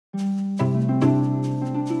This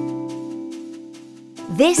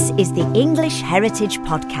is the English Heritage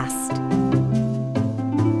Podcast.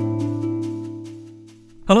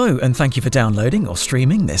 Hello, and thank you for downloading or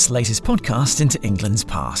streaming this latest podcast into England's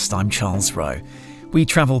past. I'm Charles Rowe. We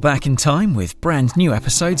travel back in time with brand new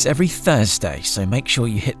episodes every Thursday, so make sure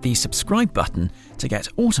you hit the subscribe button to get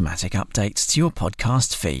automatic updates to your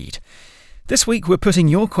podcast feed. This week we're putting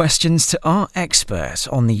your questions to our expert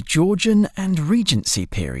on the Georgian and Regency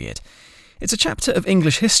period. It's a chapter of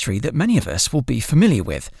English history that many of us will be familiar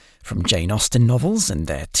with, from Jane Austen novels and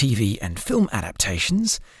their TV and film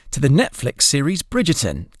adaptations, to the Netflix series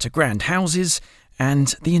Bridgerton, to grand houses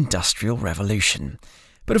and the Industrial Revolution.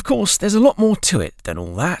 But of course, there's a lot more to it than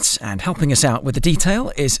all that, and helping us out with the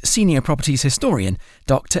detail is Senior Properties Historian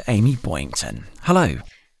Dr. Amy Boyington. Hello.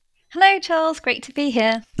 Hello, Charles. Great to be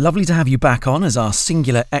here. Lovely to have you back on as our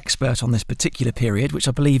singular expert on this particular period, which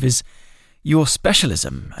I believe is your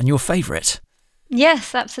specialism and your favourite.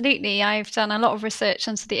 Yes, absolutely. I've done a lot of research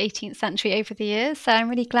into the 18th century over the years, so I'm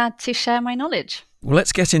really glad to share my knowledge. Well,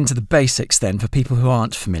 let's get into the basics then for people who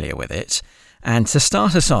aren't familiar with it. And to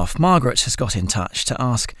start us off, Margaret has got in touch to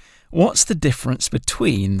ask, what's the difference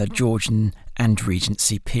between the Georgian and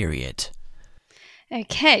Regency period?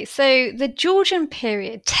 Okay, so the Georgian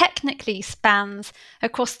period technically spans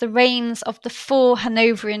across the reigns of the four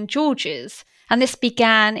Hanoverian Georges, and this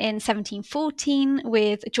began in 1714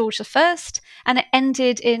 with George I, and it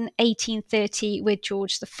ended in 1830 with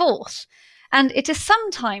George IV. And it is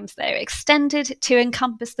sometimes, though, extended to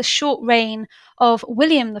encompass the short reign of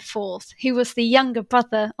William IV, who was the younger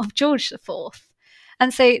brother of George IV.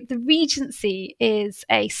 And so the Regency is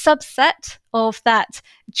a subset of that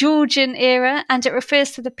Georgian era, and it refers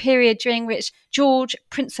to the period during which George,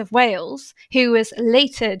 Prince of Wales, who was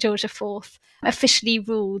later George IV, officially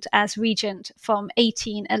ruled as regent from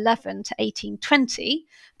 1811 to 1820.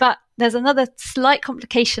 But there's another slight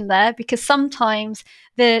complication there, because sometimes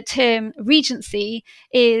the term Regency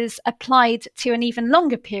is applied to an even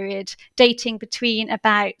longer period, dating between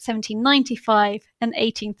about 1795 and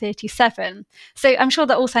 1837. So I'm sure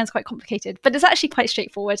that all sounds quite complicated, but it's actually quite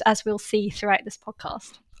straightforward, as we'll see throughout this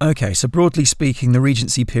podcast. Okay, so broadly speaking, the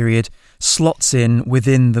Regency period slots in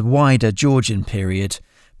within the wider Georgian period,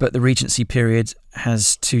 but the Regency period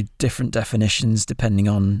has two different definitions depending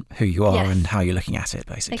on who you are and how you're looking at it,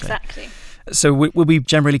 basically. Exactly. So would we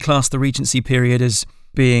generally class the Regency period as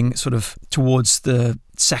being sort of towards the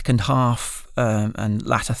second half and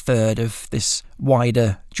latter third of this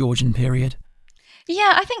wider Georgian period?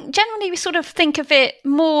 Yeah, I think generally we sort of think of it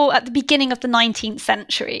more at the beginning of the 19th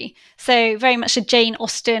century. So very much a Jane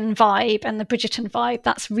Austen vibe and the Bridgerton vibe,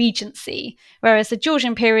 that's Regency. Whereas the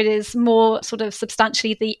Georgian period is more sort of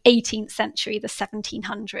substantially the 18th century, the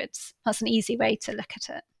 1700s. That's an easy way to look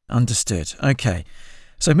at it. Understood. Okay.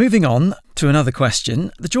 So moving on to another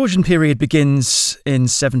question. The Georgian period begins in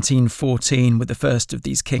 1714 with the first of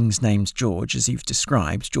these kings named George, as you've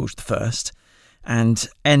described, George I. And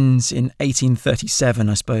ends in 1837,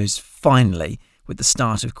 I suppose, finally, with the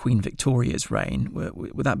start of Queen Victoria's reign.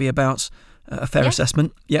 Would that be about a fair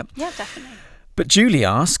assessment? Yep. Yeah, definitely. But Julie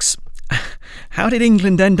asks, how did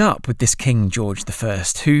England end up with this King George I,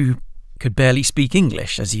 who could barely speak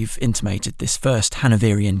English, as you've intimated, this first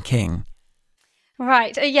Hanoverian king?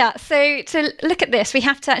 Right, so to look at this, we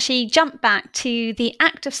have to actually jump back to the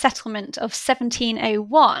Act of Settlement of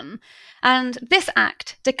 1701. And this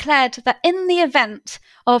act declared that in the event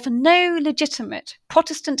of no legitimate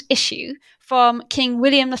Protestant issue from King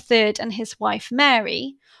William III and his wife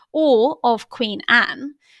Mary, or of Queen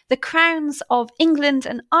Anne, the crowns of England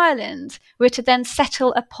and Ireland were to then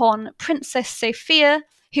settle upon Princess Sophia,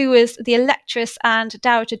 who was the Electress and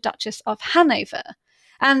Dowager Duchess of Hanover.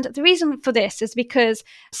 And the reason for this is because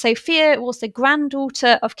Sophia was the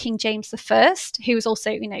granddaughter of King James I, who was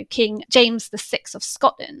also, King James VI of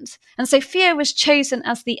Scotland. And Sophia was chosen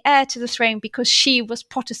as the heir to the throne because she was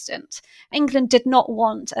Protestant. England did not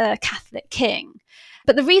want a Catholic king.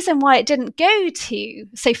 But the reason why it didn't go to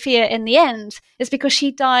Sophia in the end is because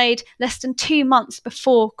she died less than 2 months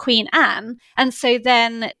before Queen Anne. And so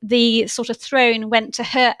then the sort of throne went to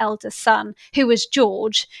her eldest son, who was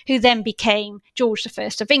George, who then became George I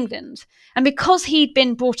of England. And because he'd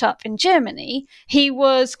been brought up in Germany, he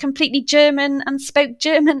was completely German and spoke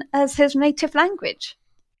German as his native language.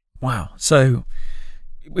 Wow. So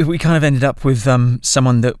we kind of ended up with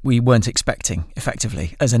someone that we weren't expecting,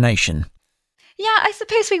 effectively, as a nation. Yeah, I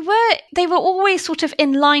suppose they were always sort of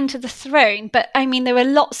in line to the throne, but I mean, there were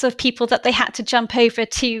lots of people that they had to jump over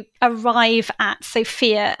to arrive at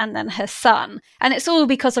Sophia and then her son. And it's all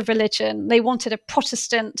because of religion. They wanted a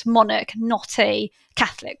Protestant monarch, not a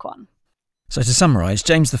Catholic one. So to summarise,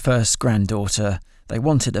 James I's granddaughter, they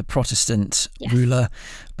wanted a Protestant ruler,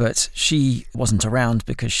 but she wasn't around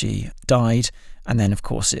because she died. And then, of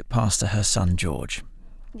course, it passed to her son, George.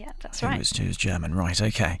 Yeah, that's right. Who was German. Right,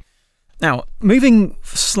 OK. Now, moving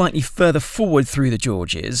slightly further forward through the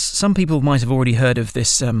Georges, some people might have already heard of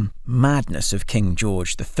this madness of King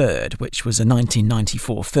George III, which was a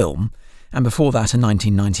 1994 film, and before that a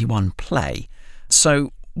 1991 play.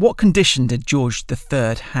 So what condition did George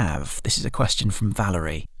III have? This is a question from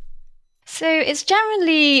Valerie. So it's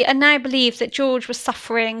generally now believed that George was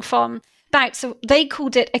suffering from bouts of, they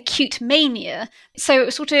called it acute mania. So it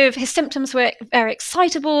was sort of, his symptoms were very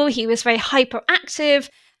excitable, he was very hyperactive,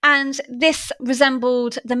 and this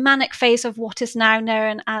resembled the manic phase of what is now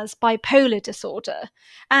known as bipolar disorder.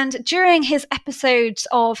 And during his episodes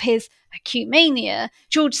of his acute mania,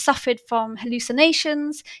 George suffered from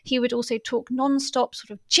hallucinations. He would also talk non-stop sort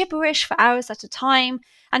of gibberish for hours at a time.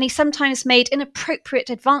 And he sometimes made inappropriate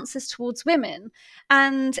advances towards women.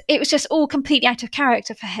 And it was just all completely out of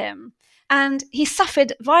character for him. And he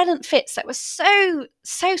suffered violent fits that were so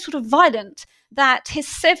sort of violent that his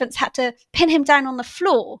servants had to pin him down on the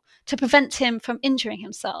floor to prevent him from injuring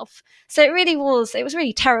himself. So it was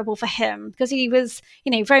really terrible for him because he was,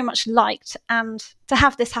 very much liked. And to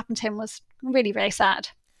have this happen to him was really, very sad.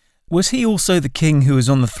 Was he also the king who was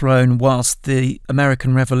on the throne whilst the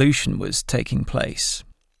American Revolution was taking place?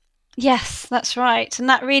 Yes, that's right. And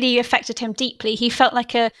that really affected him deeply. He felt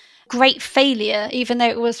like a great failure, even though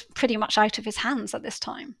it was pretty much out of his hands at this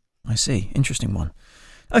time. I see. Interesting one.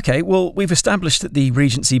 OK, well, we've established that the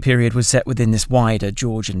Regency period was set within this wider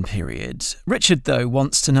Georgian period. Richard, though,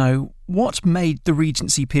 wants to know what made the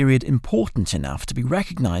Regency period important enough to be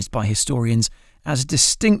recognised by historians as a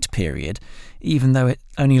distinct period, even though it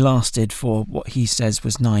only lasted for what he says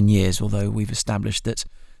was 9 years, although we've established that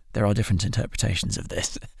there are different interpretations of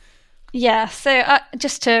this. Yeah, so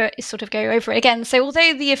just to sort of go over it again. So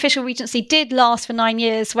although the official regency did last for 9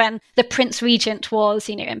 years when the Prince Regent was,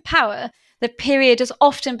 in power, the period is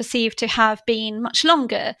often perceived to have been much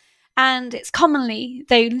longer. And it's commonly,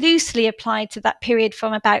 though loosely, applied to that period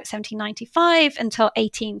from about 1795 until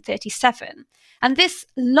 1837. And this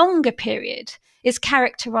longer period is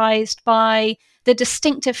characterised by the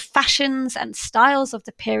distinctive fashions and styles of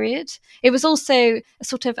the period. It was also a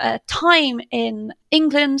sort of a time in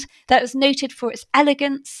England that was noted for its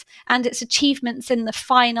elegance and its achievements in the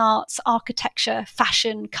fine arts, architecture,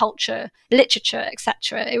 fashion, culture, literature,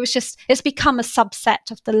 etc. It's become a subset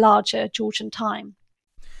of the larger Georgian time.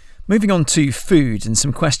 Moving on to food and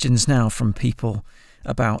some questions now from people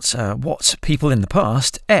about what people in the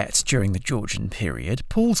past ate during the Georgian period.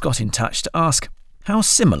 Paul's got in touch to ask, how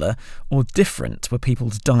similar or different were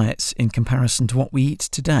people's diets in comparison to what we eat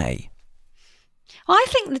today? I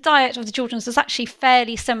think the diet of the Georgians was actually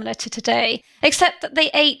fairly similar to today, except that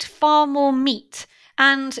they ate far more meat.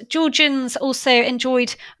 And Georgians also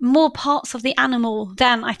enjoyed more parts of the animal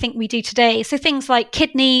than I think we do today. So things like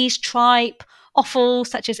kidneys, tripe, offal,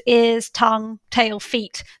 such as ears, tongue, tail,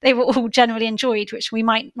 feet, they were all generally enjoyed, which we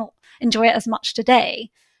might not enjoy it as much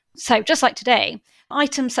today. So just like today,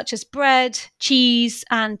 items such as bread, cheese,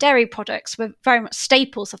 and dairy products were very much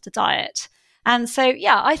staples of the diet. And so,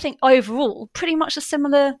 yeah, I think overall, pretty much a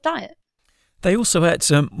similar diet. They also ate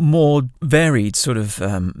more varied sort of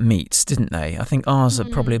meats, didn't they? I think ours are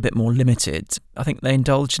probably a bit more limited. I think they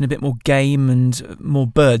indulged in a bit more game and more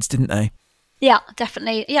birds, didn't they? Yeah,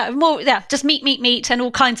 definitely. Yeah, just meat, and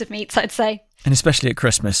all kinds of meats, I'd say. And especially at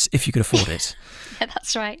Christmas, if you could afford it. Yeah,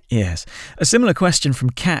 that's right. Yes. A similar question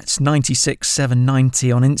from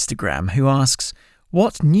Cat96790 on Instagram, who asks,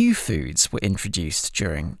 what new foods were introduced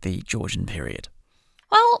during the Georgian period?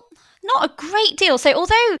 Well, not a great deal. So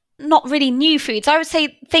although not really new foods, I would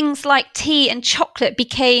say things like tea and chocolate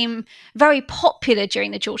became very popular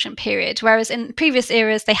during the Georgian period, whereas in previous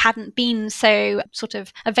eras, they hadn't been so sort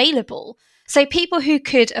of available. So people who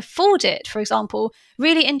could afford it, for example,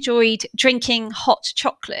 really enjoyed drinking hot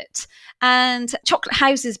chocolate. And chocolate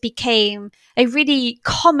houses became a really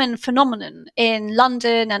common phenomenon in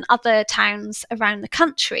London and other towns around the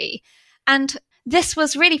country. And this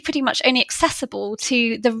was really pretty much only accessible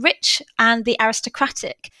to the rich and the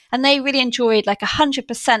aristocratic. And they really enjoyed like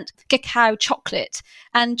 100% cacao chocolate.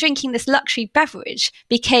 And drinking this luxury beverage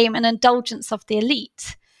became an indulgence of the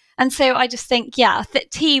elite. And so I just think,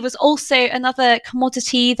 that tea was also another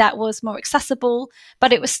commodity that was more accessible,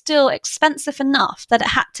 but it was still expensive enough that it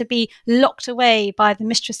had to be locked away by the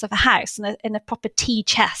mistress of a house in a proper tea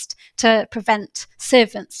chest to prevent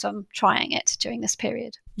servants from trying it during this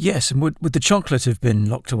period. Yes, and would the chocolate have been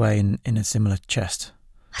locked away in a similar chest?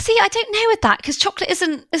 See, I don't know with that because chocolate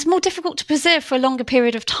is more difficult to preserve for a longer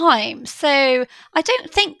period of time. So I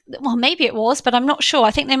don't think, well, maybe it was, but I'm not sure.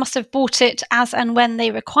 I think they must have bought it as and when they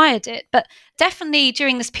required it. But definitely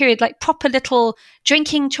during this period, like proper little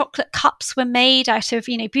drinking chocolate cups were made out of,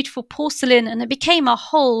 beautiful porcelain, and it became a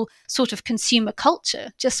whole sort of consumer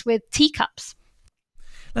culture just with teacups.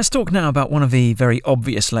 Let's talk now about one of the very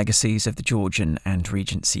obvious legacies of the Georgian and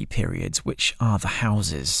Regency periods, which are the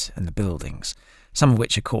houses and the buildings. Some of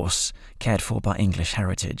which, of course, cared for by English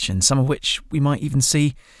heritage, and some of which we might even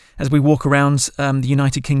see as we walk around the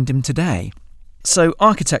United Kingdom today. So,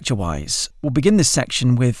 architecture-wise, we'll begin this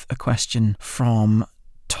section with a question from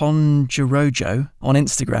Tonjirojo on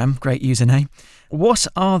Instagram, great username. What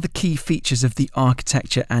are the key features of the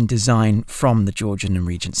architecture and design from the Georgian and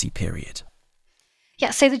Regency period? Yeah,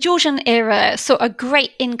 so the Georgian era saw a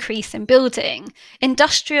great increase in building.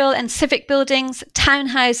 Industrial and civic buildings,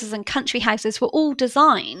 townhouses and country houses were all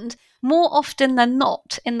designed, more often than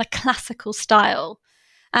not, in the classical style.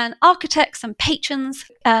 And architects and patrons,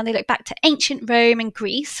 they look back to ancient Rome and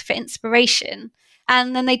Greece for inspiration.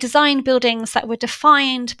 And then they designed buildings that were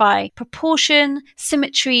defined by proportion,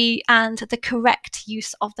 symmetry, and the correct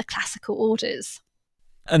use of the classical orders.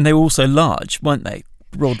 And they were also large, weren't they?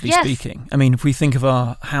 Broadly speaking. I mean, if we think of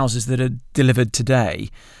our houses that are delivered today,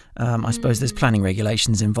 I suppose there's planning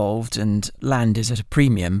regulations involved and land is at a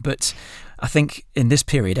premium. But I think in this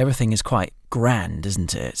period, everything is quite grand,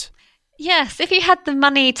 isn't it? Yes, if you had the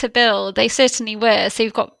money to build, they certainly were. So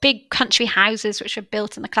you've got big country houses which are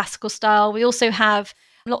built in the classical style. We also have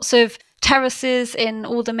lots of terraces in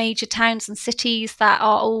all the major towns and cities that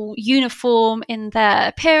are all uniform in their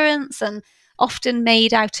appearance and often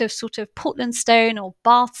made out of sort of Portland stone or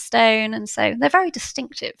Bath stone, and so they're very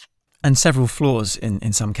distinctive. And several floors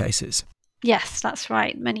in some cases. Yes, that's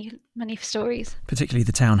right. Many stories. Particularly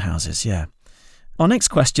the townhouses, yeah. Our next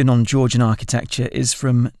question on Georgian architecture is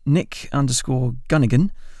from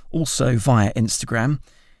Nick_Gunnigan, also via Instagram.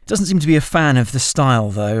 Doesn't seem to be a fan of the style,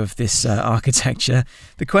 though, of this architecture.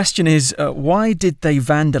 The question is, why did they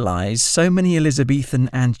vandalise so many Elizabethan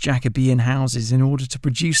and Jacobean houses in order to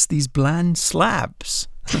produce these bland slabs?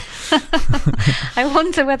 I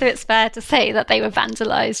wonder whether it's fair to say that they were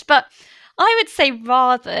vandalised, but I would say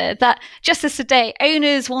rather that, just as today,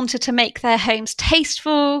 owners wanted to make their homes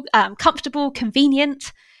tasteful, comfortable,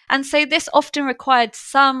 convenient, and so this often required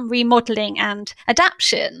some remodelling and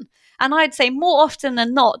adaptation. And I'd say more often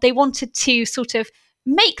than not, they wanted to sort of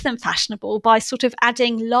make them fashionable by sort of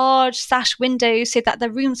adding large sash windows so that the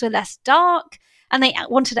rooms were less dark. And they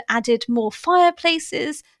wanted to added more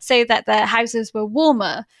fireplaces so that their houses were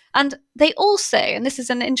warmer. And they also, and this is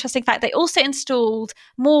an interesting fact, they also installed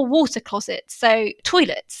more water closets, so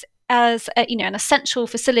toilets, as an essential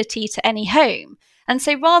facility to any home. And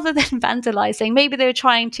so rather than vandalising, maybe they were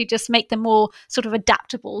trying to just make them more sort of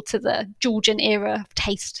adaptable to the Georgian era of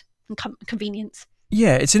taste and convenience.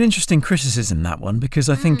 Yeah, it's an interesting criticism, that one, because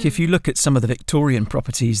I think if you look at some of the Victorian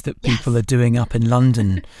properties that people are doing up in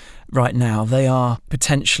London right now, they are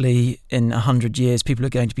potentially, in 100 years, people are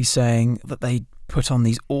going to be saying that they put on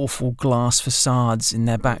these awful glass facades in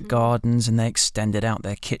their back gardens and they extended out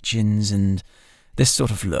their kitchens and this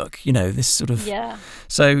sort of look, this sort of... Yeah.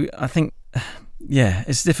 So I think,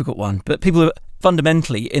 it's a difficult one. But people are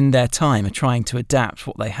fundamentally, in their time, are trying to adapt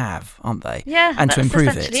what they have, aren't they? Yeah, and to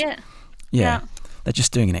improve it. Yeah. They're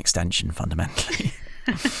just doing an extension, fundamentally.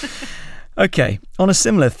 Okay, on a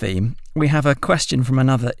similar theme, we have a question from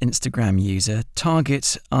another Instagram user,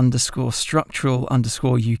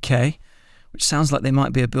 target_structural_UK, which sounds like they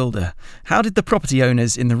might be a builder. How did the property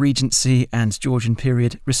owners in the Regency and Georgian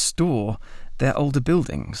period restore their older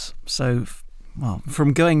buildings? So,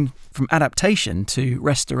 from going from adaptation to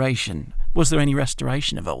restoration, was there any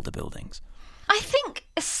restoration of older buildings? I think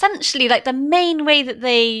essentially the main way that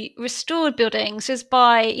they restored buildings was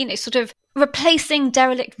by, sort of replacing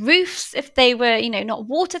derelict roofs if they were, not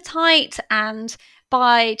watertight, and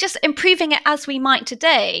by just improving it as we might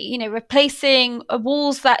today, replacing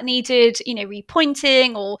walls that needed,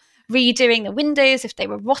 repointing or redoing the windows if they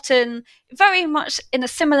were rotten, very much in a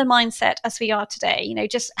similar mindset as we are today,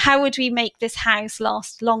 just how would we make this house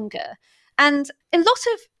last longer? And a lot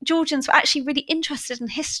of Georgians were actually really interested in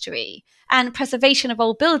history and preservation of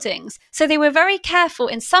old buildings. So they were very careful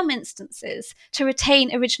in some instances to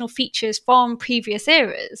retain original features from previous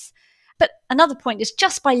eras. But another point is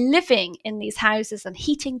just by living in these houses and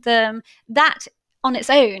heating them, that on its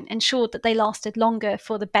own ensured that they lasted longer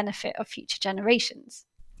for the benefit of future generations.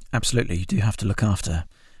 Absolutely, you do have to look after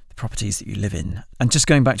the properties that you live in. And just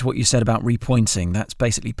going back to what you said about repointing, that's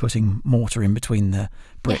basically putting mortar in between the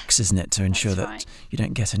bricks, isn't it, to ensure that you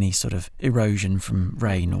don't get any sort of erosion from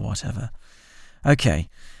rain or whatever. Okay.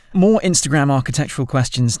 More Instagram architectural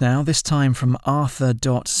questions now, this time from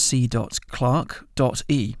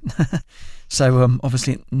arthur.c.clark.e. So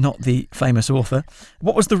obviously not the famous author.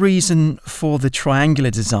 What was the reason for the triangular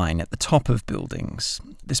design at the top of buildings?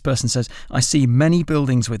 This person says, I see many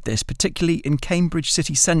buildings with this, particularly in Cambridge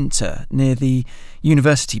city centre near the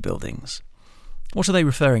university buildings. What are they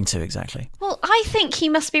referring to exactly? Well, I think he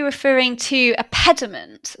must be referring to a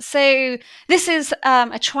pediment. So this is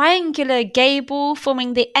a triangular gable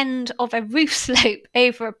forming the end of a roof slope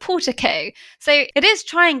over a portico. So it is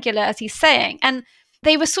triangular, as he's saying. And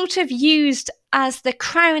they were sort of used as the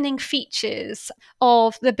crowning features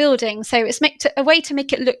of the building. So it's a way to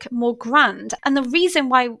make it look more grand. And the reason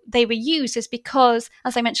why they were used is because,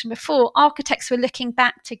 as I mentioned before, architects were looking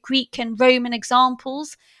back to Greek and Roman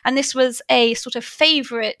examples. And this was a sort of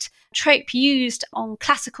favourite trope used on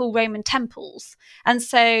classical Roman temples. And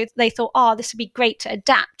so they thought, this would be great to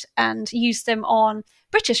adapt and use them on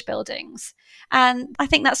British buildings. And I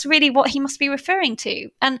think that's really what he must be referring to.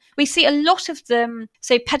 And we see a lot of them,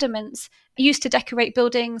 so pediments, used to decorate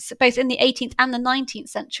buildings both in the 18th and the 19th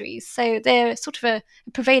centuries. So they're sort of a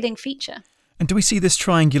prevailing feature. And do we see this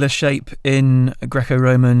triangular shape in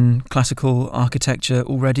Greco-Roman classical architecture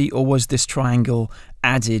already, or was this triangle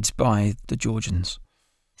added by the Georgians?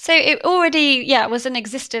 So it already, was in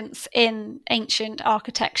existence in ancient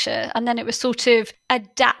architecture, and then it was sort of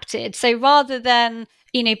adapted. So rather than,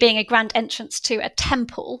 being a grand entrance to a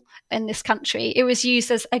temple in this country, it was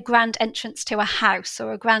used as a grand entrance to a house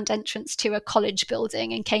or a grand entrance to a college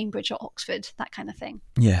building in Cambridge or Oxford, that kind of thing.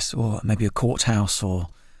 Yes, or maybe a courthouse or...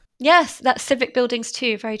 Yes, that's civic buildings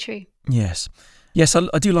too, very true. Yes. Yes,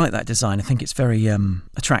 I do like that design. I think it's very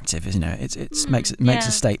attractive, isn't it? It makes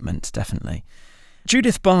a statement, definitely.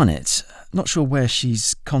 Judith Barnett, not sure where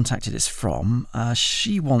she's contacted us from.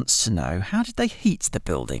 She wants to know, how did they heat the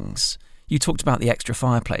buildings? You talked about the extra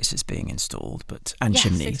fireplaces being installed, and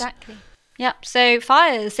chimneys. Yes, exactly. Yep, so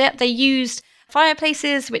fires. Yep, they used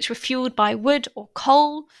fireplaces which were fueled by wood or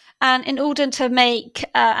coal. And in order to make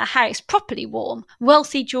a house properly warm,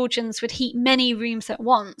 wealthy Georgians would heat many rooms at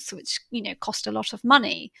once, which, cost a lot of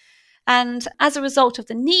money. And as a result of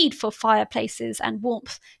the need for fireplaces and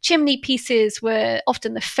warmth, chimney pieces were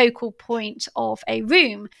often the focal point of a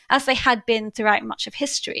room, as they had been throughout much of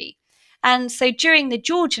history. And so during the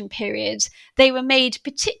Georgian period, they were made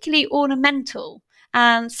particularly ornamental,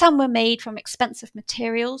 and some were made from expensive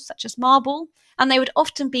materials such as marble, and they would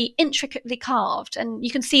often be intricately carved. And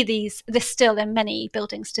you can see this still in many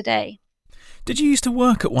buildings today. Did you used to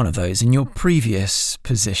work at one of those in your previous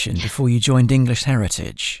position before you joined English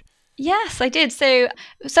Heritage? Yes, I did. So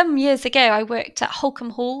some years ago, I worked at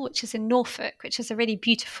Holcombe Hall, which is in Norfolk, which is a really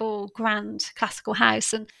beautiful, grand classical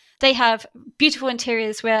house. And they have beautiful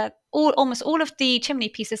interiors where almost all of the chimney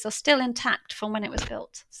pieces are still intact from when it was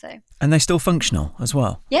built. And they're still functional as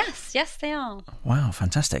well? Yes, they are. Wow,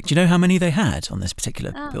 fantastic. Do you know how many they had on this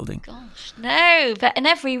particular building? Gosh, no, but in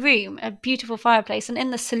every room, a beautiful fireplace. And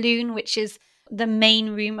in the saloon, which is the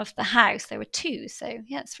main room of the house, there were 2. So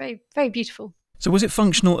yeah, it's very, very beautiful. So was it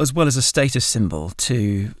functional as well as a status symbol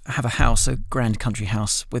to have a house, a grand country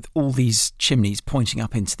house, with all these chimneys pointing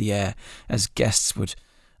up into the air as guests would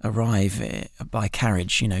arrive by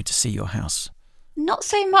carriage, to see your house? Not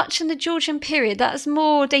so much in the Georgian period. That's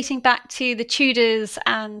more dating back to the Tudors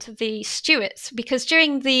and the Stuarts, because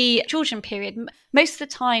during the Georgian period, most of the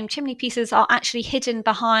time, chimney pieces are actually hidden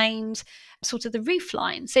behind sort of the roof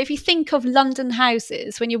line. So if you think of London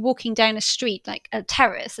houses, when you're walking down a street, like a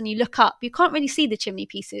terrace, and you look up, you can't really see the chimney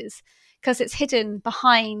pieces because it's hidden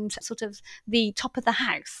behind sort of the top of the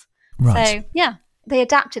house. Right. So, yeah, they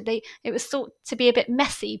adapted. It was thought to be a bit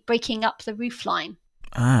messy, breaking up the roof line.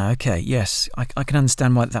 Okay, yes. I can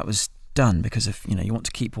understand why that was done, because of, you want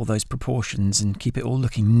to keep all those proportions and keep it all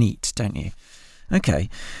looking neat, don't you? Okay.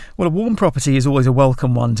 Well, a warm property is always a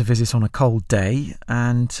welcome one to visit on a cold day.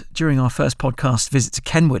 And during our first podcast visit to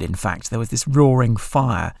Kenwood, in fact, there was this roaring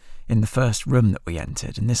fire in the first room that we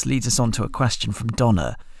entered. And this leads us on to a question from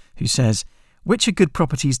Donna, who says, which are good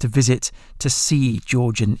properties to visit to see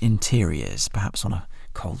Georgian interiors, perhaps on a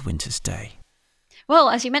cold winter's day? Well,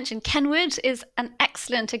 as you mentioned, Kenwood is an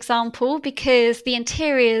excellent example because the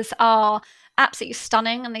interiors are absolutely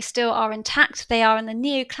stunning and they still are intact. They are in the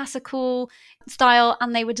neoclassical style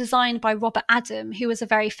and they were designed by Robert Adam, who was a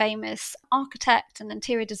very famous architect and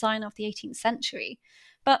interior designer of the 18th century.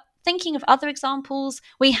 But thinking of other examples,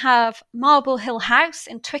 we have Marble Hill House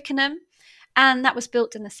in Twickenham, And that was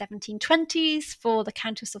built in the 1720s for the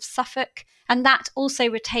Countess of Suffolk. And that also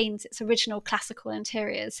retains its original classical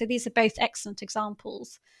interiors. So these are both excellent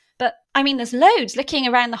examples. But I mean, there's loads. Looking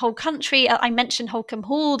around the whole country, I mentioned Holcombe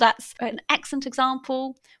Hall. That's an excellent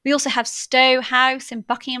example. We also have Stowe House in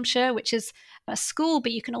Buckinghamshire, which is a school,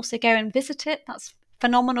 but you can also go and visit it. That's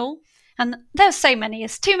phenomenal. And there's so many.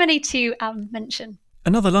 It's too many to mention.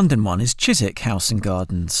 Another London one is Chiswick House and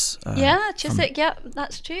Gardens. Chiswick,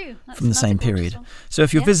 that's true. That's from the same period. So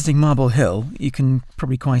if you're visiting Marble Hill, you can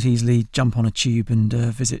probably quite easily jump on a tube and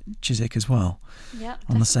visit Chiswick as well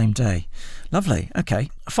on the same day. Lovely. Okay.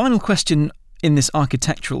 A final question in this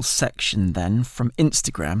architectural section then from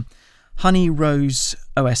Instagram.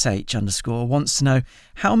 HoneyRoseOSH_ wants to know,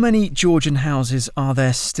 how many Georgian houses are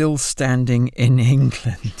there still standing in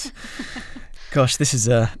England? Gosh, this is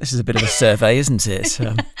a bit of a survey, isn't it?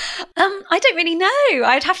 I don't really know.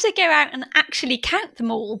 I'd have to go out and actually count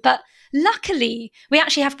them all. But luckily, we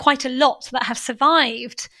actually have quite a lot that have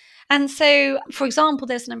survived. And so, for example,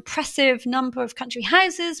 there's an impressive number of country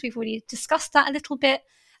houses. We've already discussed that a little bit.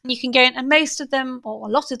 You can go in, and most of them, or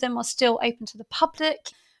a lot of them, are still open to the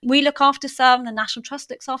public. We look after some, the National Trust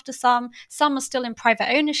looks after some are still in private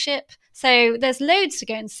ownership. So there's loads to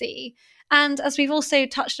go and see. And as we've also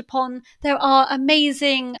touched upon, there are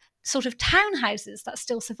amazing sort of townhouses that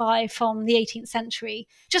still survive from the 18th century.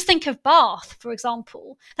 Just think of Bath, for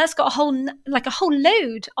example. That's got a whole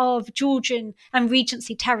load of Georgian and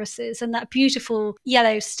Regency terraces and that beautiful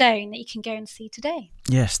yellow stone that you can go and see today.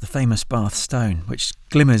 Yes, the famous Bath stone, which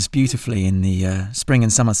glimmers beautifully in the spring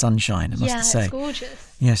and summer sunshine, I must say. Yeah, it's gorgeous.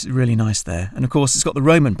 Yes, really nice there. And of course, it's got the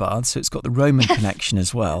Roman baths, so it's got the Roman connection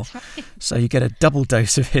as well. That's right. So you get a double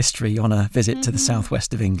dose of history on a visit to the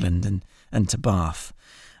southwest of England and to Bath.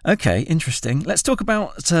 Okay, interesting. Let's talk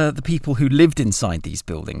about the people who lived inside these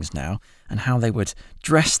buildings now and how they would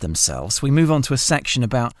dress themselves. We move on to a section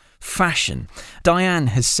about fashion. Diane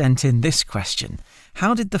has sent in this question.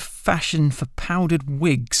 How did the fashion for powdered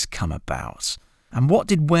wigs come about? And what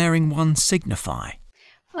did wearing one signify?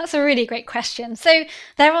 Well, that's a really great question. So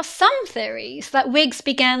there are some theories that wigs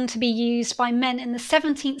began to be used by men in the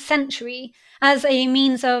 17th century as a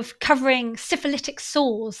means of covering syphilitic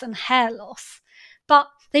sores and hair loss. But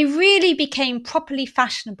they really became properly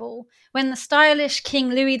fashionable when the stylish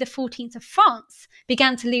King Louis XIV of France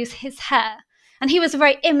began to lose his hair. And he was a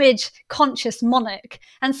very image-conscious monarch,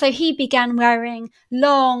 and so he began wearing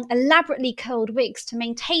long, elaborately curled wigs to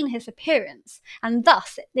maintain his appearance, and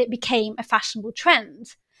thus it became a fashionable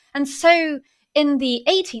trend. And so in the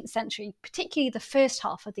 18th century, particularly the first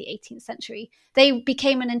half of the 18th century, they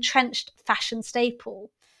became an entrenched fashion staple.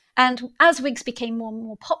 And as wigs became more and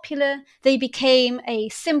more popular, they became a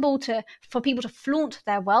symbol for people to flaunt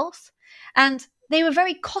their wealth. And they were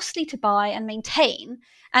very costly to buy and maintain,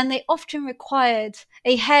 and they often required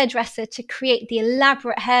a hairdresser to create the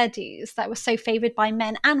elaborate hairdos that were so favoured by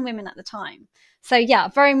men and women at the time. So yeah,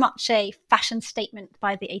 very much a fashion statement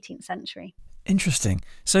by the 18th century. Interesting.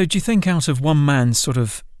 So do you think out of one man's sort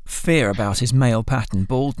of fear about his male pattern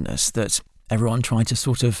baldness that everyone tried to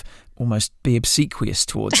sort of almost be obsequious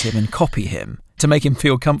towards him and copy him to make him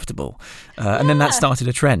feel comfortable? And then that started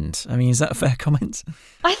a trend. I mean, is that a fair comment?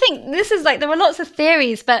 I think this is there were lots of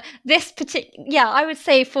theories, but this particular, I would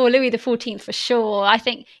say for Louis XIV for sure. I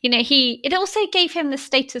think, it also gave him the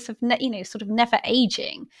status of, sort of never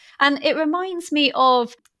aging. And it reminds me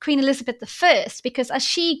of Queen Elizabeth I, because as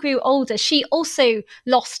she grew older, she also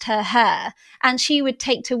lost her hair and she would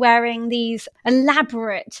take to wearing these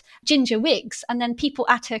elaborate ginger wigs, and then people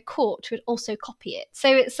at her court would also copy it.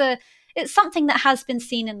 So it's something that has been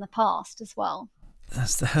seen in the past as well.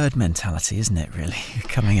 That's the herd mentality, isn't it, really,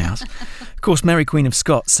 coming out? Of course, Mary Queen of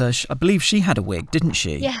Scots, I believe she had a wig, didn't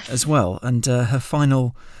she? Yes. As well. And her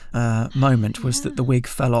final moment was that the wig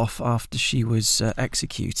fell off after she was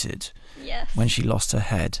executed. Yes. When she lost her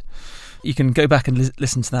head. You can go back and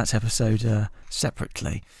listen to that episode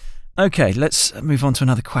separately. Okay, let's move on to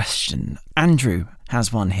another question. Andrew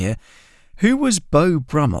has one here. Who was Beau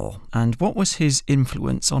Brummel and what was his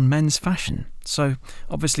influence on men's fashion? So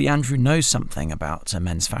obviously Andrew knows something about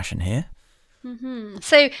men's fashion here. Mm-hmm.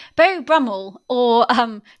 So Beau Brummel, or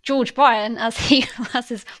George Bryan, as he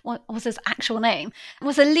was his actual name,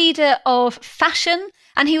 was a leader of fashion,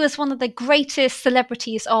 and he was one of the greatest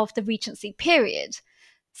celebrities of the Regency period.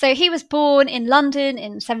 So he was born in London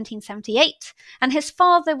in 1778, and his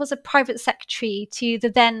father was a private secretary to the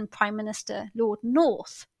then Prime Minister Lord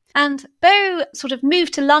North. And Beau sort of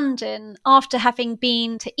moved to London after having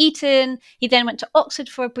been to Eton. He then went to Oxford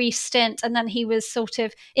for a brief stint, and then he was sort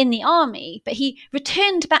of in the army. But he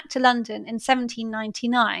returned back to London in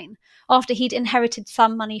 1799 after he'd inherited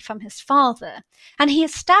some money from his father. And he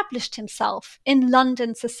established himself in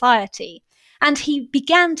London society, and he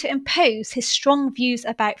began to impose his strong views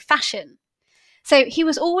about fashion. So he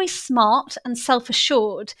was always smart and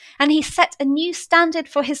self-assured, and he set a new standard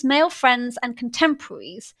for his male friends and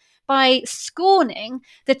contemporaries by scorning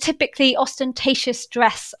the typically ostentatious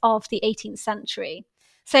dress of the 18th century.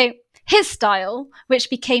 So his style, which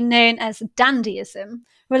became known as dandyism,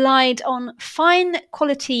 relied on fine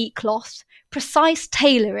quality cloth, precise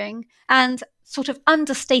tailoring, and sort of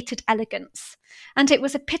understated elegance. And it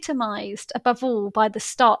was epitomised above all by the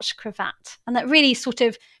starched cravat. And that really sort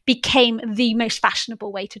of became the most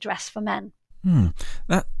fashionable way to dress for men.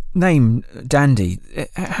 That name, dandy, it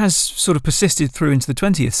has sort of persisted through into the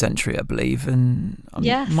 20th century, I believe, and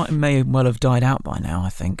Yes. may well have died out by now, I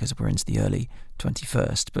think, as we're into the early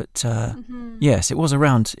 21st. But yes, it was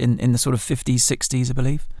around in the sort of 50s, 60s, I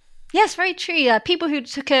believe. Yes, very true. People who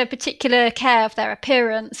took a particular care of their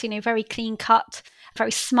appearance, very clean cut,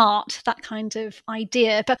 very smart, that kind of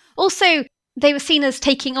idea. But also they were seen as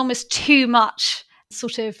taking almost too much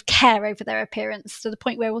sort of care over their appearance to the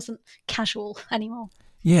point where it wasn't casual anymore.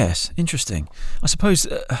 Yes, interesting. I suppose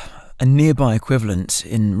a nearby equivalent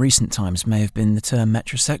in recent times may have been the term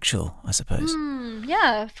metrosexual, I suppose.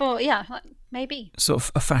 Maybe. Sort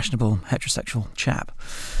of a fashionable heterosexual chap.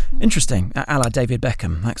 Interesting, a la David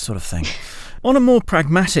Beckham, that sort of thing. On a more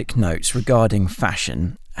pragmatic note regarding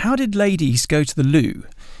fashion, how did ladies go to the loo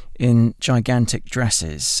in gigantic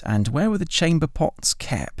dresses, and where were the chamber pots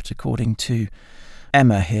kept, according to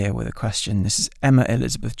Emma here with a question? This is Emma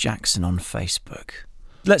Elizabeth Jackson on Facebook.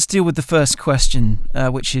 Let's deal with the first question,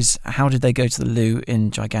 which is, how did they go to the loo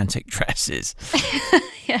in gigantic dresses?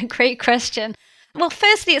 Yeah, great question. Well,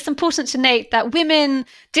 firstly, it's important to note that women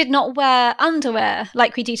did not wear underwear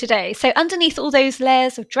like we do today. So underneath all those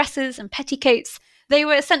layers of dresses and petticoats, they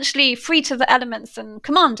were essentially free to the elements and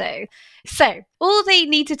commando. So all they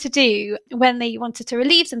needed to do when they wanted to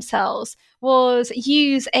relieve themselves was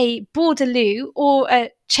use a bourdaloue or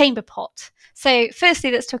a chamber pot. So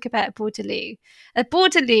firstly, let's talk about a bourdaloue. A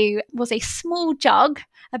bourdaloue was a small jug,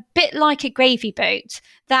 a bit like a gravy boat,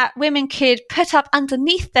 that women could put up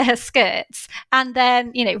underneath their skirts and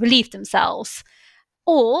then, relieve themselves.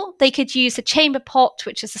 Or they could use a chamber pot,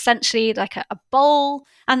 which is essentially like a bowl.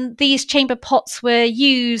 And these chamber pots were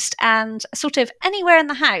used and sort of anywhere in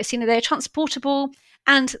the house. They're transportable,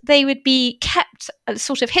 and they would be kept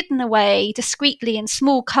sort of hidden away discreetly in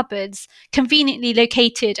small cupboards, conveniently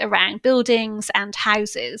located around buildings and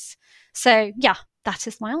houses. So, yeah, that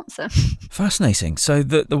is my answer. Fascinating. So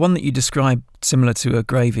the one that you described, similar to a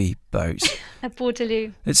gravy boat, A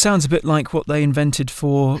bourdaloue. it sounds a bit like what they invented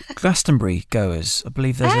for Glastonbury goers. I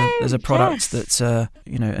believe there's a product that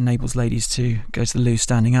enables ladies to go to the loo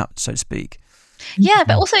standing up, so to speak. Yeah,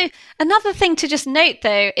 but also another thing to just note,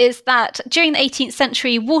 though, is that during the 18th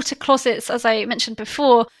century, water closets, as I mentioned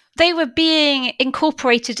before, they were being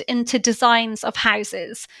incorporated into designs of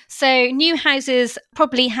houses. So new houses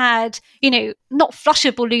probably had, not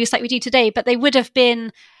flushable loos like we do today, but they would have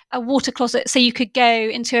been a water closet, so you could go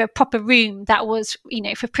into a proper room that was,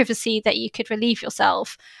 for privacy, that you could relieve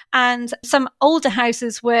yourself. And some older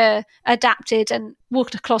houses were adapted and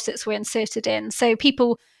water closets were inserted in. So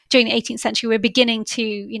people during the 18th century were beginning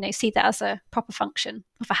to, see that as a proper function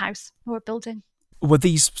of a house or a building. Were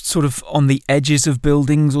these sort of on the edges of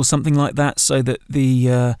buildings or something like that, so that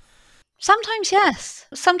the... Sometimes, yes.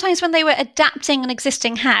 Sometimes when they were adapting an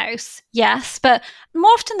existing house, yes. But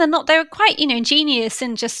more often than not, they were quite, ingenious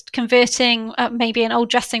in just converting maybe an old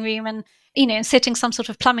dressing room and, inserting some sort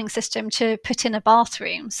of plumbing system to put in a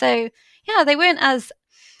bathroom. So, yeah, they weren't as,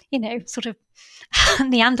 sort of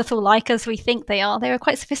Neanderthal-like as we think they are. They were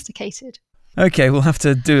quite sophisticated. Okay, we'll have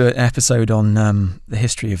to do an episode on the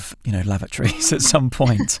history of, lavatories at some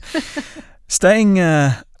point. Staying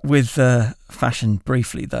with fashion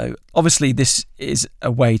briefly, though, obviously this is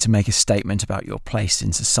a way to make a statement about your place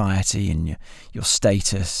in society and your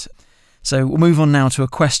status. So we'll move on now to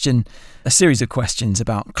a series of questions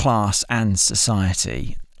about class and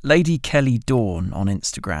society. Lady Kelly Dawn on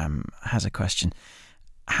Instagram has a question.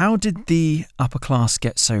 How did the upper class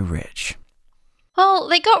get so rich? Well,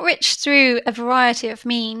 they got rich through a variety of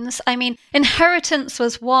means. I mean, inheritance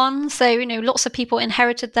was one. So, lots of people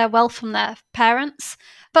inherited their wealth from their parents.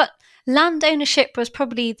 But land ownership was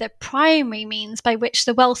probably the primary means by which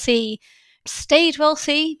the wealthy stayed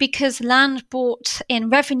wealthy because land brought in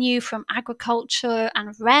revenue from agriculture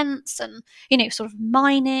and rents and, sort of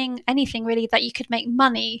mining, anything really that you could make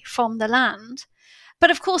money from the land. But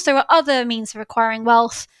of course, there are other means of acquiring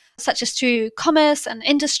wealth, such as through commerce and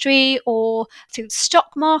industry or through the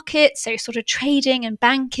stock market, so sort of trading and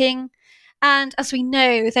banking. And as we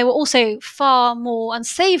know, there were also far more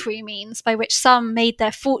unsavory means by which some made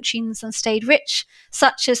their fortunes and stayed rich,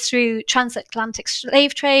 such as through transatlantic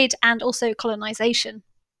slave trade and also colonization.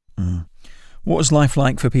 Mm. What was life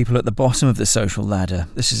like for people at the bottom of the social ladder?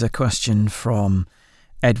 This is a question from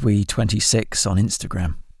Edwy26 on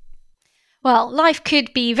Instagram. Well, life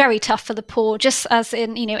could be very tough for the poor, just as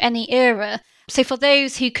in, any era. So for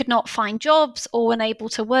those who could not find jobs or were unable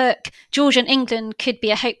to work, Georgian England could be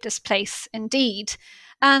a hopeless place indeed.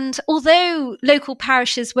 And although local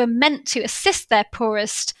parishes were meant to assist their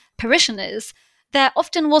poorest parishioners, there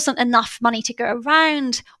often wasn't enough money to go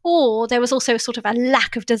around, or there was also sort of a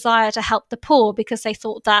lack of desire to help the poor because they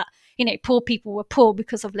thought that, poor people were poor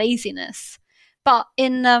because of laziness. But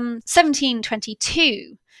in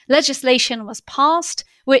 1722, legislation was passed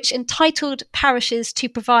which entitled parishes to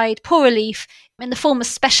provide poor relief in the form of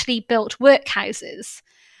specially built workhouses.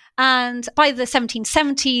 And by the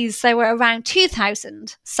 1770s, there were around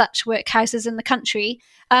 2,000 such workhouses in the country,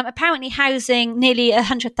 apparently housing nearly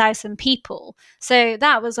 100,000 people. So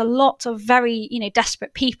that was a lot of very,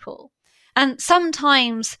 desperate people. And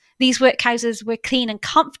sometimes these workhouses were clean and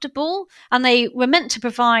comfortable, and they were meant to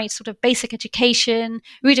provide sort of basic education,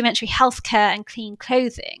 rudimentary healthcare, and clean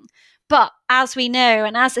clothing. But as we know,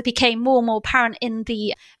 and as it became more and more apparent in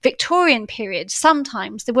the Victorian period,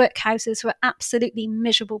 sometimes the workhouses were absolutely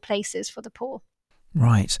miserable places for the poor.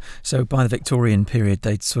 Right. So by the Victorian period,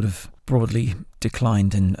 they'd sort of broadly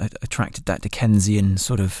declined and attracted that Dickensian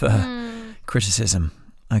sort of criticism.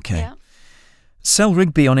 Okay. Yeah. Sel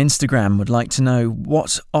Rigby on Instagram would like to know,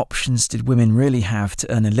 what options did women really have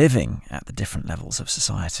to earn a living at the different levels of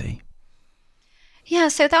society? Yeah,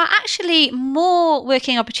 so there are actually more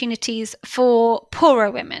working opportunities for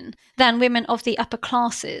poorer women than women of the upper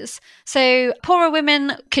classes. So poorer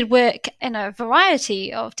women could work in a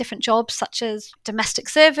variety of different jobs, such as domestic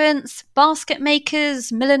servants, basket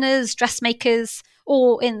makers, milliners, dressmakers,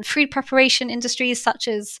 or in food preparation industries such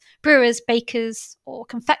as brewers, bakers, or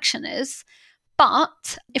confectioners.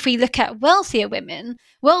 But if we look at wealthy women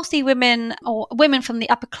or women from the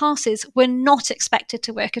upper classes were not expected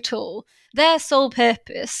to work at all. Their sole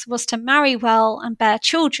purpose was to marry well and bear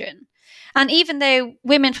children. And even though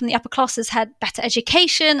women from the upper classes had better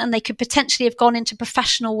education and they could potentially have gone into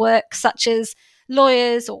professional work such as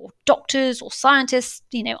lawyers or doctors or scientists,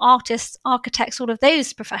 artists, architects, all of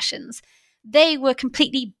those professions, they were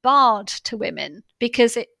completely barred to women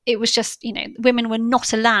because it was just, women were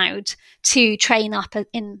not allowed to train up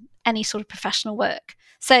in any sort of professional work.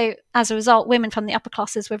 So as a result, women from the upper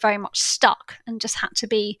classes were very much stuck and just had to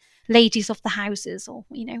be ladies of the houses or,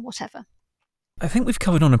 whatever. I think we've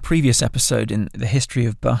covered on a previous episode in the history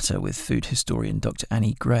of butter with food historian Dr.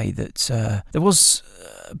 Annie Gray that there was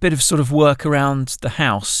a bit of sort of work around the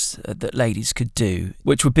house that ladies could do,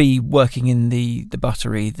 which would be working in the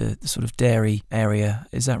buttery, the sort of dairy area.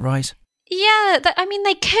 Is that right? Yeah,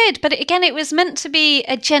 they could, but again, it was meant to be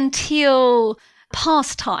a genteel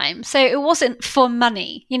pastime. So it wasn't for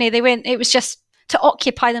money. It was just to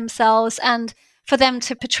occupy themselves and for them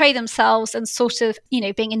to portray themselves and sort of,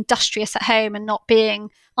 being industrious at home and not being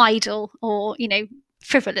idle or,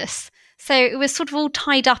 frivolous. So it was sort of all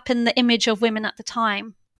tied up in the image of women at the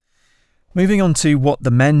time. Moving on to what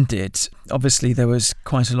the men did, obviously there was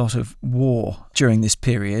quite a lot of war during this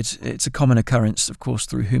period. It's a common occurrence, of course,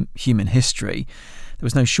 through human history. There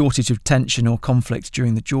was no shortage of tension or conflict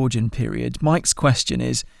during the Georgian period. Mike's question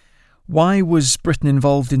is, why was Britain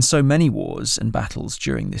involved in so many wars and battles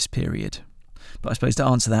during this period? But I suppose to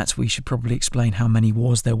answer that, we should probably explain how many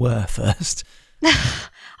wars there were first.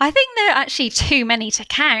 I think there are actually too many to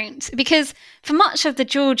count because for much of the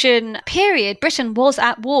Georgian period, Britain was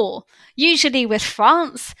at war, usually with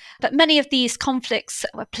France, but many of these conflicts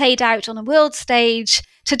were played out on a world stage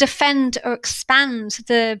to defend or expand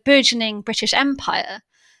the burgeoning British Empire.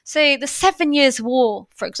 So the 7 Years' War,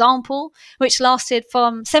 for example, which lasted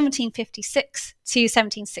from 1756 to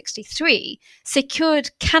 1763, secured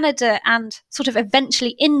Canada and sort of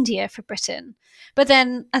eventually India for Britain. But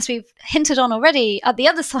then, as we've hinted on already, at the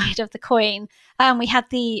other side of the coin, we had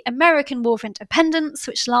the American War of Independence,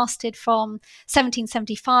 which lasted from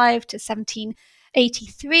 1775 to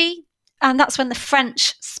 1783. And that's when the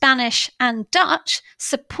French, Spanish, and Dutch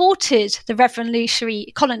supported the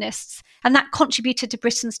revolutionary colonists, and that contributed to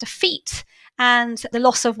Britain's defeat and the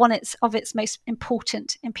loss of one of its most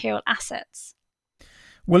important imperial assets.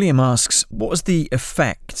 William asks, what was the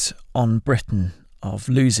effect on Britain of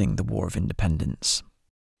losing the War of Independence?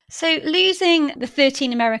 So losing the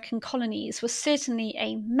 13 American colonies was certainly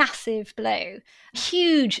a massive blow.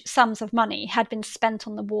 Huge sums of money had been spent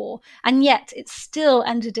on the war, and yet it still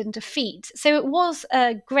ended in defeat. So it was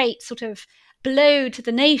a great sort of blow to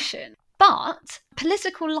the nation. But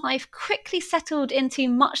political life quickly settled into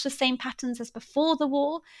much the same patterns as before the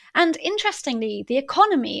war. And interestingly, the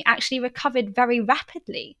economy actually recovered very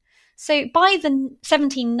rapidly. So by the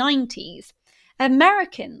 1790s,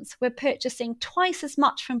 Americans were purchasing twice as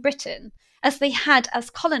much from Britain as they had as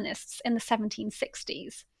colonists in the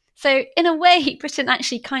 1760s. So in a way, Britain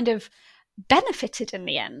actually kind of benefited in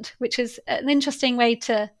the end, which is an interesting way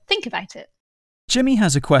to think about it. Jimmy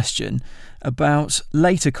has a question about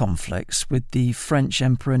later conflicts with the French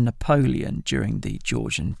Emperor Napoleon during the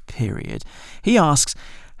Georgian period. He asks,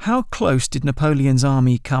 how close did Napoleon's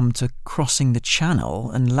army come to crossing the Channel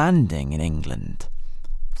and landing in England?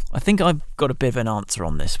 I think I've got a bit of an answer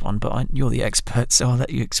on this one, but you're the expert, so I'll let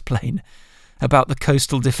you explain about the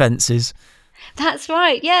coastal defences. That's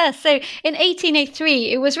right, yeah. So in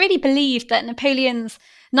 1803, it was really believed that Napoleon's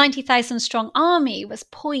 90,000 strong army was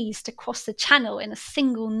poised to cross the Channel in a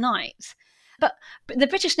single night. But the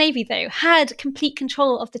British Navy, though, had complete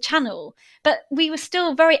control of the Channel, but we were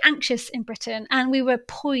still very anxious in Britain and we were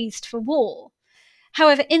poised for war.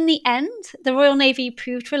 However, in the end, the Royal Navy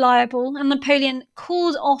proved reliable and Napoleon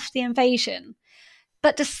called off the invasion.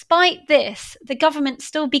 But despite this, the government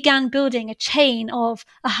still began building a chain of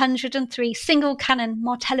 103 single-cannon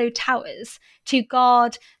Martello towers to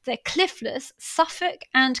guard the cliffless Suffolk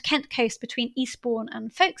and Kent coast between Eastbourne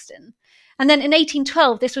and Folkestone. And then in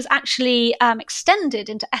 1812, this was actually extended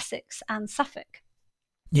into Essex and Suffolk.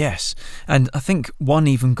 Yes, and I think one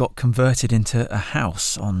even got converted into a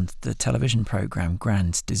house on the television programme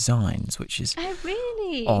Grand Designs, which is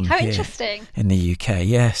How interesting. In the UK.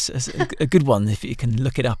 Yes, it's a good one if you can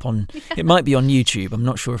look it up on. It might be on YouTube. I'm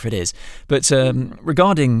not sure if it is. But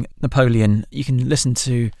regarding Napoleon, you can listen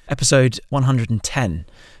to episode 110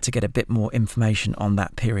 to get a bit more information on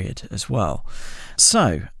that period as well.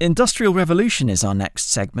 So, Industrial Revolution is our next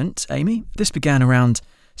segment, Amy. This began around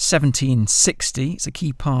 1760. It's a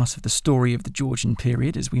key part of the story of the Georgian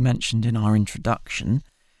period, as we mentioned in our introduction.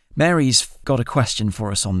 Mary's got a question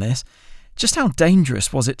for us on this. Just how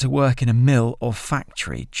dangerous was it to work in a mill or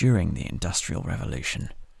factory during the Industrial Revolution?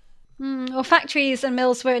 Well, factories and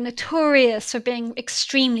mills were notorious for being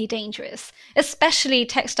extremely dangerous, especially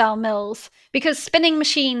textile mills, because spinning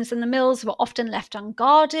machines in the mills were often left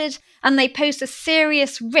unguarded and they posed a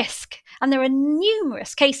serious risk. And there are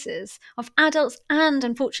numerous cases of adults and,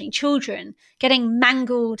 unfortunately, children getting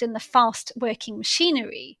mangled in the fast-working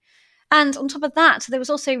machinery. And on top of that, there was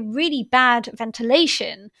also really bad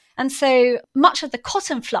ventilation. And so much of the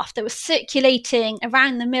cotton fluff that was circulating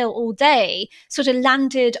around the mill all day sort of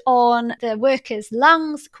landed on the workers'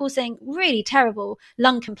 lungs, causing really terrible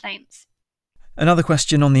lung complaints. Another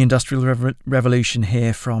question on the Industrial Revolution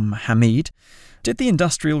here from Hamid. Did the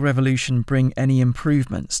Industrial Revolution bring any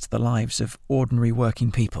improvements to the lives of ordinary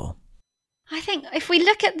working people? I think if we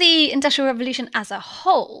look at the Industrial Revolution as a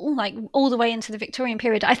whole, like all the way into the Victorian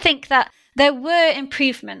period, I think that there were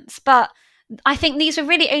improvements, but I think these were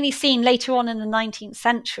really only seen later on in the 19th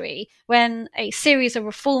century when a series of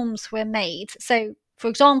reforms were made. So, for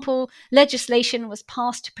example, legislation was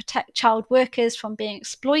passed to protect child workers from being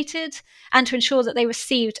exploited and to ensure that they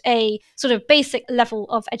received a sort of basic level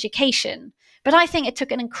of education. But I think it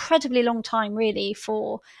took an incredibly long time, really,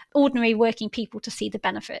 for ordinary working people to see the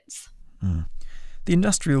benefits. The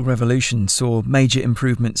Industrial Revolution saw major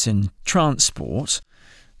improvements in transport.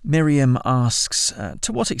 Miriam asks,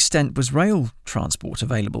 to what extent was rail transport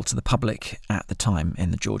available to the public at the time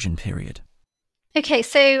in the Georgian period? Okay,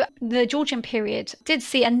 so the Georgian period did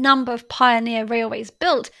see a number of pioneer railways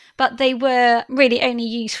built, but they were really only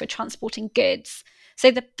used for transporting goods. So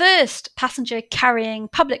the first passenger-carrying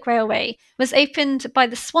public railway was opened by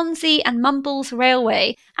the Swansea and Mumbles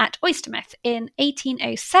Railway at Oystermouth in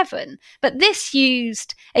 1807, but this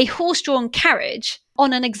used a horse-drawn carriage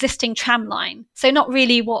on an existing tram line. So not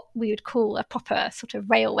really what we would call a proper sort of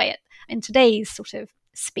railway in today's sort of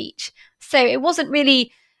speech. So it wasn't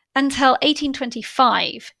really until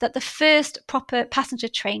 1825 that the first proper passenger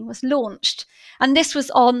train was launched. And this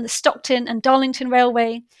was on the Stockton and Darlington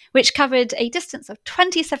Railway, which covered a distance of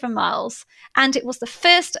 27 miles. And it was the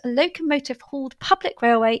first locomotive-hauled public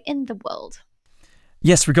railway in the world.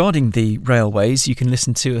 Yes, regarding the railways, you can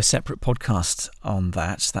listen to a separate podcast on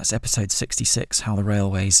that. That's episode 66, How the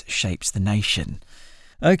Railways Shaped the Nation.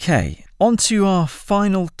 Okay, on to our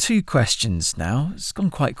final 2 questions now. It's gone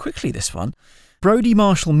quite quickly, this one. Brodie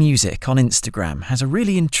Marshall Music on Instagram has a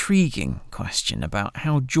really intriguing question about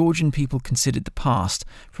how Georgian people considered the past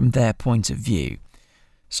from their point of view.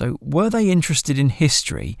 So, were they interested in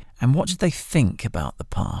history, and what did they think about the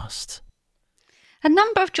past? A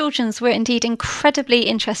number of Georgians were indeed incredibly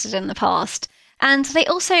interested in the past, and they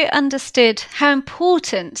also understood how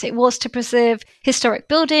important it was to preserve historic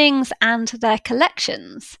buildings and their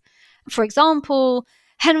collections. For example,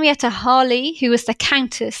 Henrietta Harley, who was the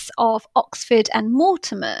Countess of Oxford and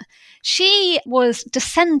Mortimer, she was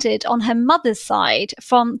descended on her mother's side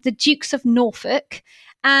from the Dukes of Norfolk,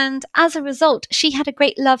 and as a result, she had a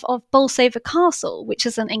great love of Bolsover Castle, which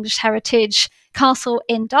is an English heritage castle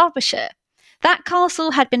in Derbyshire. That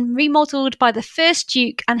castle had been remodelled by the first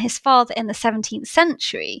Duke and his father in the 17th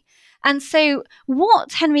century. And so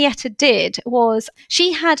what Henrietta did was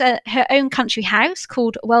she had her own country house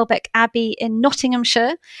called Welbeck Abbey in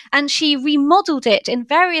Nottinghamshire, and she remodelled it in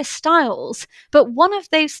various styles. But one of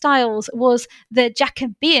those styles was the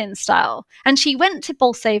Jacobean style. And she went to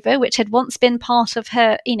Bolsover, which had once been part of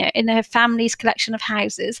her, in her family's collection of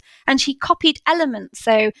houses, and she copied elements.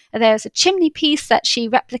 So there's a chimney piece that she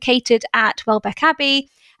replicated at Welbeck Abbey.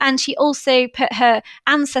 And she also put her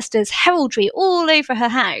ancestors' heraldry all over her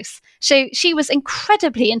house. So she was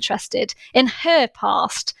incredibly interested in her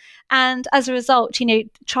past. And as a result,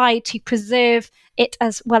 tried to preserve it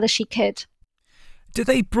as well as she could. Did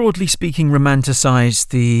they, broadly speaking, romanticise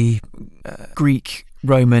the Greek,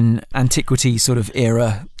 Roman, antiquity sort of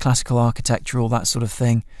era, classical architecture, all that sort of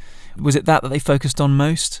thing? Was it that they focused on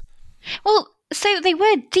most? Well, so they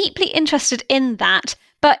were deeply interested in that,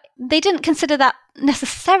 but they didn't consider that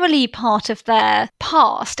necessarily part of their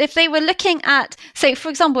past. If they were looking at, so for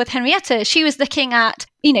example, with Henrietta, she was looking at,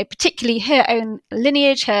 particularly her own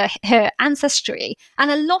lineage, her ancestry,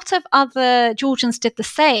 and a lot of other Georgians did the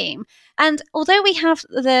same. And although we have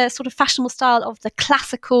the sort of fashionable style of the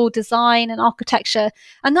classical design and architecture,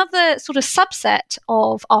 another sort of subset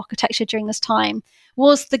of architecture during this time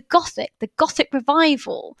was the Gothic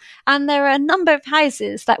revival. And there are a number of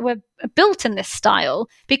houses that were built in this style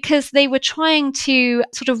because they were trying to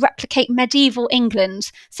sort of replicate medieval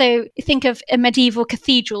England. So think of medieval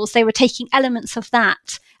cathedrals. They were taking elements of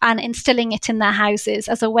that and instilling it in their houses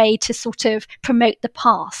as a way to sort of promote the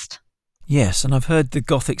past. Yes, and I've heard the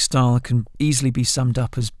Gothic style can easily be summed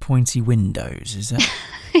up as pointy windows, is that?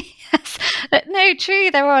 Yes. No, true.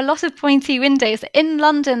 There are a lot of pointy windows. In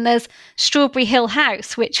London, there's Strawberry Hill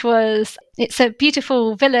House, it's a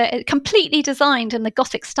beautiful villa, completely designed in the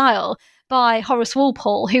Gothic style by Horace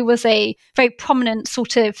Walpole, who was a very prominent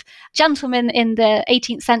sort of gentleman in the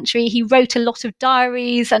 18th century. He wrote a lot of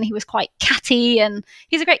diaries and he was quite catty, and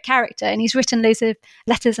he's a great character, and he's written loads of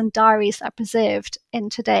letters and diaries that are preserved in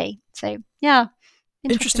today. So, yeah.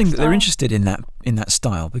 Interesting that they're interested in that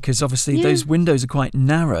style, because obviously those windows are quite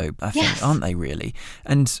narrow, I think, aren't they, really?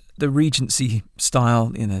 And the Regency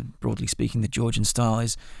style, broadly speaking, the Georgian style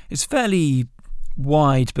is fairly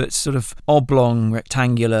wide, but sort of oblong,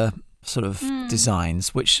 rectangular sort of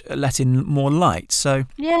designs, which let in more light. So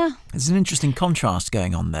there's an interesting contrast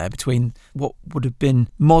going on there between what would have been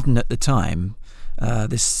modern at the time,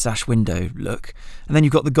 this sash window look, and then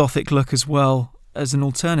you've got the Gothic look as well as an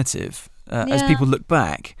alternative. As people look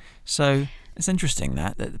back. So it's interesting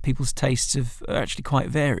that people's tastes are actually quite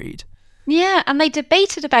varied. Yeah, and they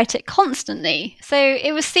debated about it constantly. So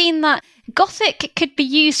it was seen that Gothic could be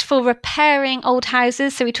used for repairing old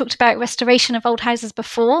houses. So we talked about restoration of old houses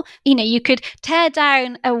before. You could tear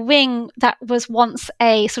down a wing that was once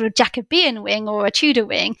a sort of Jacobean wing or a Tudor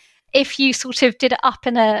wing if you sort of did it up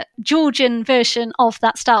in a Georgian version of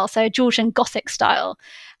that style, so a Georgian Gothic style.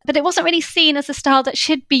 But it wasn't really seen as a style that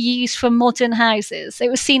should be used for modern houses. It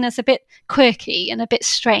was seen as a bit quirky and a bit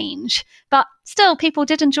strange. But still, people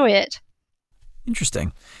did enjoy it.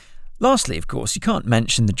 Interesting. Lastly, of course, you can't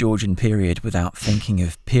mention the Georgian period without thinking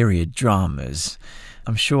of period dramas.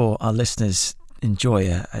 I'm sure our listeners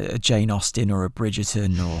enjoy a Jane Austen or a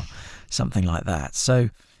Bridgerton or something like that. So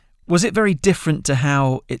was it very different to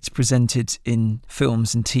how it's presented in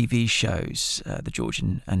films and TV shows, the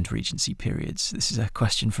Georgian and Regency periods? This is a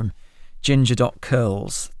question from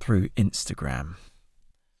ginger.curls through Instagram.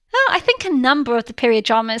 Oh, I think a number of the period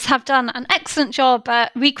dramas have done an excellent job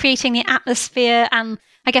at recreating the atmosphere and,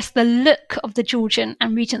 I guess, the look of the Georgian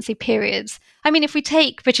and Regency periods. I mean, if we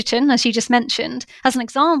take Bridgerton, as you just mentioned, as an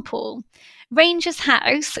example, Ranger's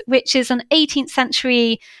House, which is an 18th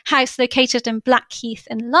century house located in Blackheath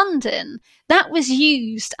in London, that was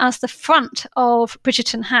used as the front of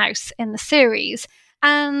Bridgerton House in the series.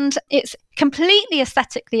 And it's completely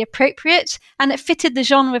aesthetically appropriate and it fitted the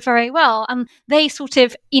genre very well. And they sort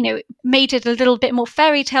of, made it a little bit more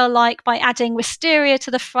fairy tale-like by adding wisteria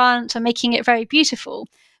to the front and making it very beautiful.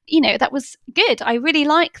 That was good. I really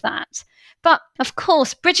like that. But of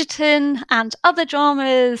course, Bridgerton and other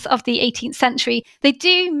dramas of the 18th century, they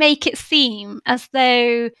do make it seem as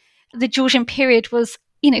though the Georgian period was,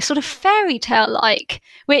 sort of fairy tale-like,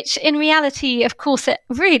 which in reality, of course, it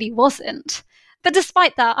really wasn't. But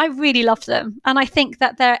despite that, I really love them. And I think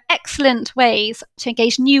that they're excellent ways to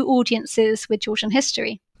engage new audiences with Georgian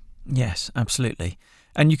history. Yes, absolutely.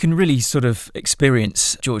 And you can really sort of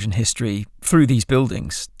experience Georgian history through these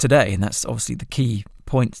buildings today. And that's obviously the key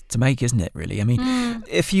point to make, isn't it, really? I mean,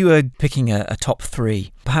 if you were picking a top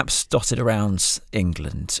three, perhaps dotted around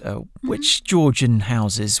England, which Georgian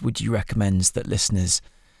houses would you recommend that listeners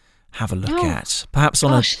have a look at? Perhaps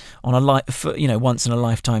on a once in a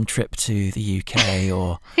lifetime trip to the UK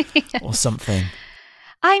or Yes. or something.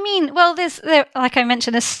 I mean, well, like I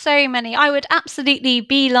mentioned, there's so many. I would absolutely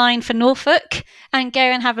beeline for Norfolk and go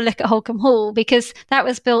and have a look at Holkham Hall, because that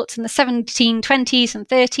was built in the 1720s and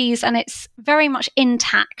 30s and it's very much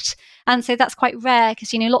intact. And so that's quite rare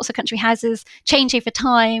because, lots of country houses change over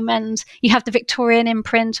time and you have the Victorian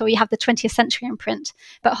imprint or you have the 20th century imprint.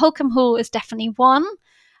 But Holkham Hall is definitely one.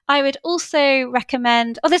 I would also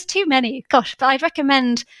recommend, there's too many, but I'd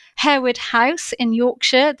recommend Harewood House in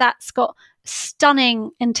Yorkshire. That's got stunning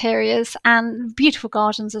interiors and beautiful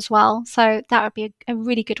gardens as well. So that would be a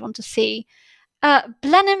really good one to see.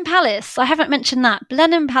 Blenheim Palace, I haven't mentioned that.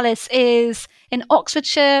 Blenheim Palace is in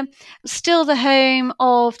Oxfordshire, still the home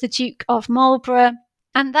of the Duke of Marlborough.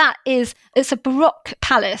 And it's a Baroque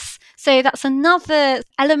palace. So that's another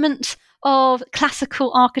element of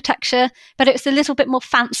classical architecture, but it's a little bit more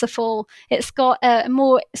fanciful. It's got a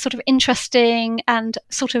more sort of interesting and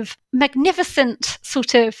sort of magnificent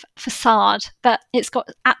sort of facade, but it's got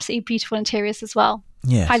absolutely beautiful interiors as well.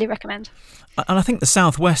 Yes. Highly recommend. And I think the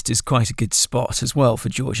southwest is quite a good spot as well for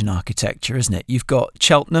Georgian architecture, isn't it? You've got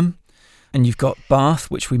Cheltenham and you've got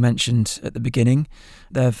Bath, which we mentioned at the beginning.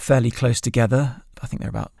 They're fairly close together. I think they're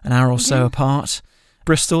about an hour or so apart.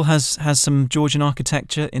 Bristol has some Georgian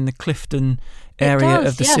architecture in the Clifton area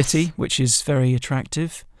of the city, which is very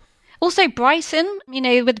attractive. Also Brighton,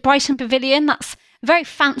 with Brighton Pavilion, that's a very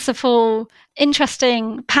fanciful,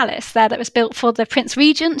 interesting palace there that was built for the Prince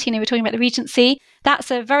Regent. We're talking about the Regency. That's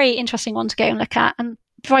a very interesting one to go and look at. And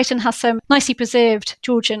Brighton has some nicely preserved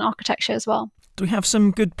Georgian architecture as well. Do we have some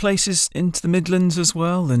good places into the Midlands as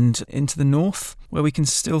well and into the north where we can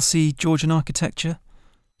still see Georgian architecture?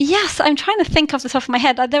 Yes, I'm trying to think off the top of my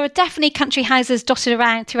head. There are definitely country houses dotted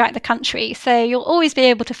around throughout the country, so you'll always be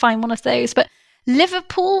able to find one of those. But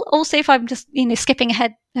Liverpool, also, if I'm just skipping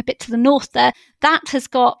ahead a bit to the north there, that has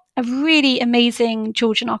got a really amazing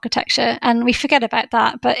Georgian architecture, and we forget about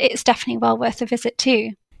that, but it's definitely well worth a visit too.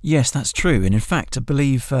 Yes, that's true. And in fact, I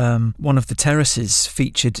believe one of the terraces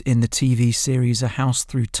featured in the TV series A House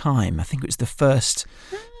Through Time. I think it was the first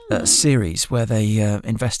series where they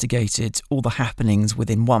investigated all the happenings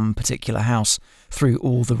within one particular house through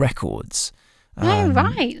all the records. Right.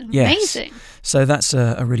 Amazing. Yes. So that's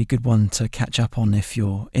a really good one to catch up on if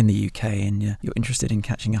you're in the UK and you're interested in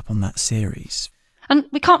catching up on that series. And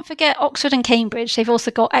we can't forget Oxford and Cambridge. They've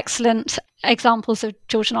also got excellent examples of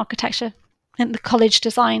Georgian architecture in the college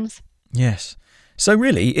designs. Yes. So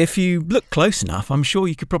really, if you look close enough, I'm sure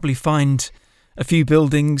you could probably find a few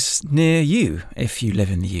buildings near you if you live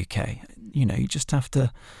in the UK. You just have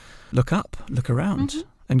to look up, look around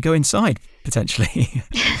and go inside, potentially.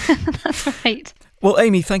 That's right. Well,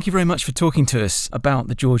 Amy, thank you very much for talking to us about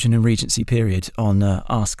the Georgian and Regency period on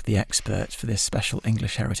Ask the Expert for this special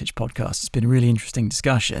English Heritage podcast. It's been a really interesting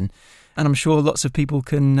discussion, and I'm sure lots of people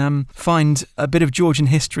can find a bit of Georgian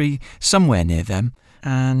history somewhere near them.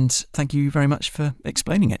 And thank you very much for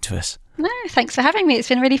explaining it to us. No, thanks for having me. It's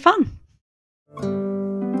been really fun.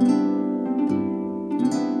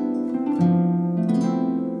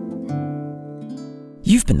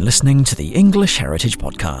 You've been listening to the English Heritage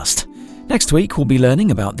Podcast. Next week, we'll be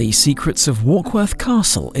learning about the secrets of Warkworth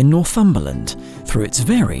Castle in Northumberland through its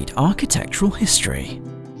varied architectural history.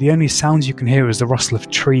 The only sounds you can hear is the rustle of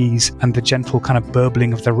trees and the gentle kind of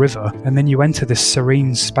burbling of the river. And then you enter this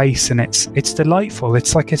serene space and it's delightful.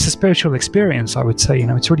 It's a spiritual experience, I would say.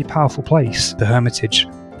 It's a really powerful place, the Hermitage.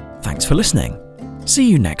 Thanks for listening. See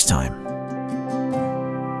you next time.